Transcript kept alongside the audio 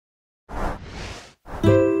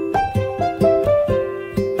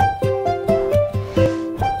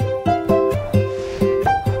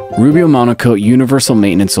Rubio Monocoat Universal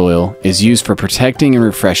Maintenance Oil is used for protecting and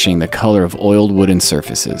refreshing the color of oiled wooden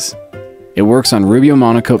surfaces. It works on Rubio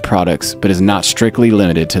Monocoat products, but is not strictly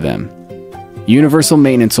limited to them. Universal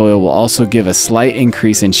Maintenance Oil will also give a slight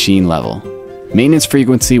increase in sheen level. Maintenance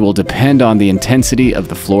frequency will depend on the intensity of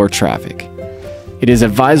the floor traffic. It is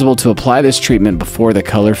advisable to apply this treatment before the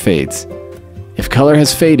color fades. If color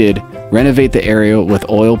has faded, renovate the area with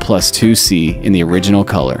oil plus 2C in the original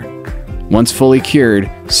color. Once fully cured,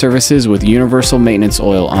 surfaces with Universal Maintenance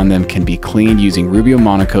Oil on them can be cleaned using Rubio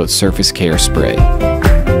Monocoat Surface Care Spray.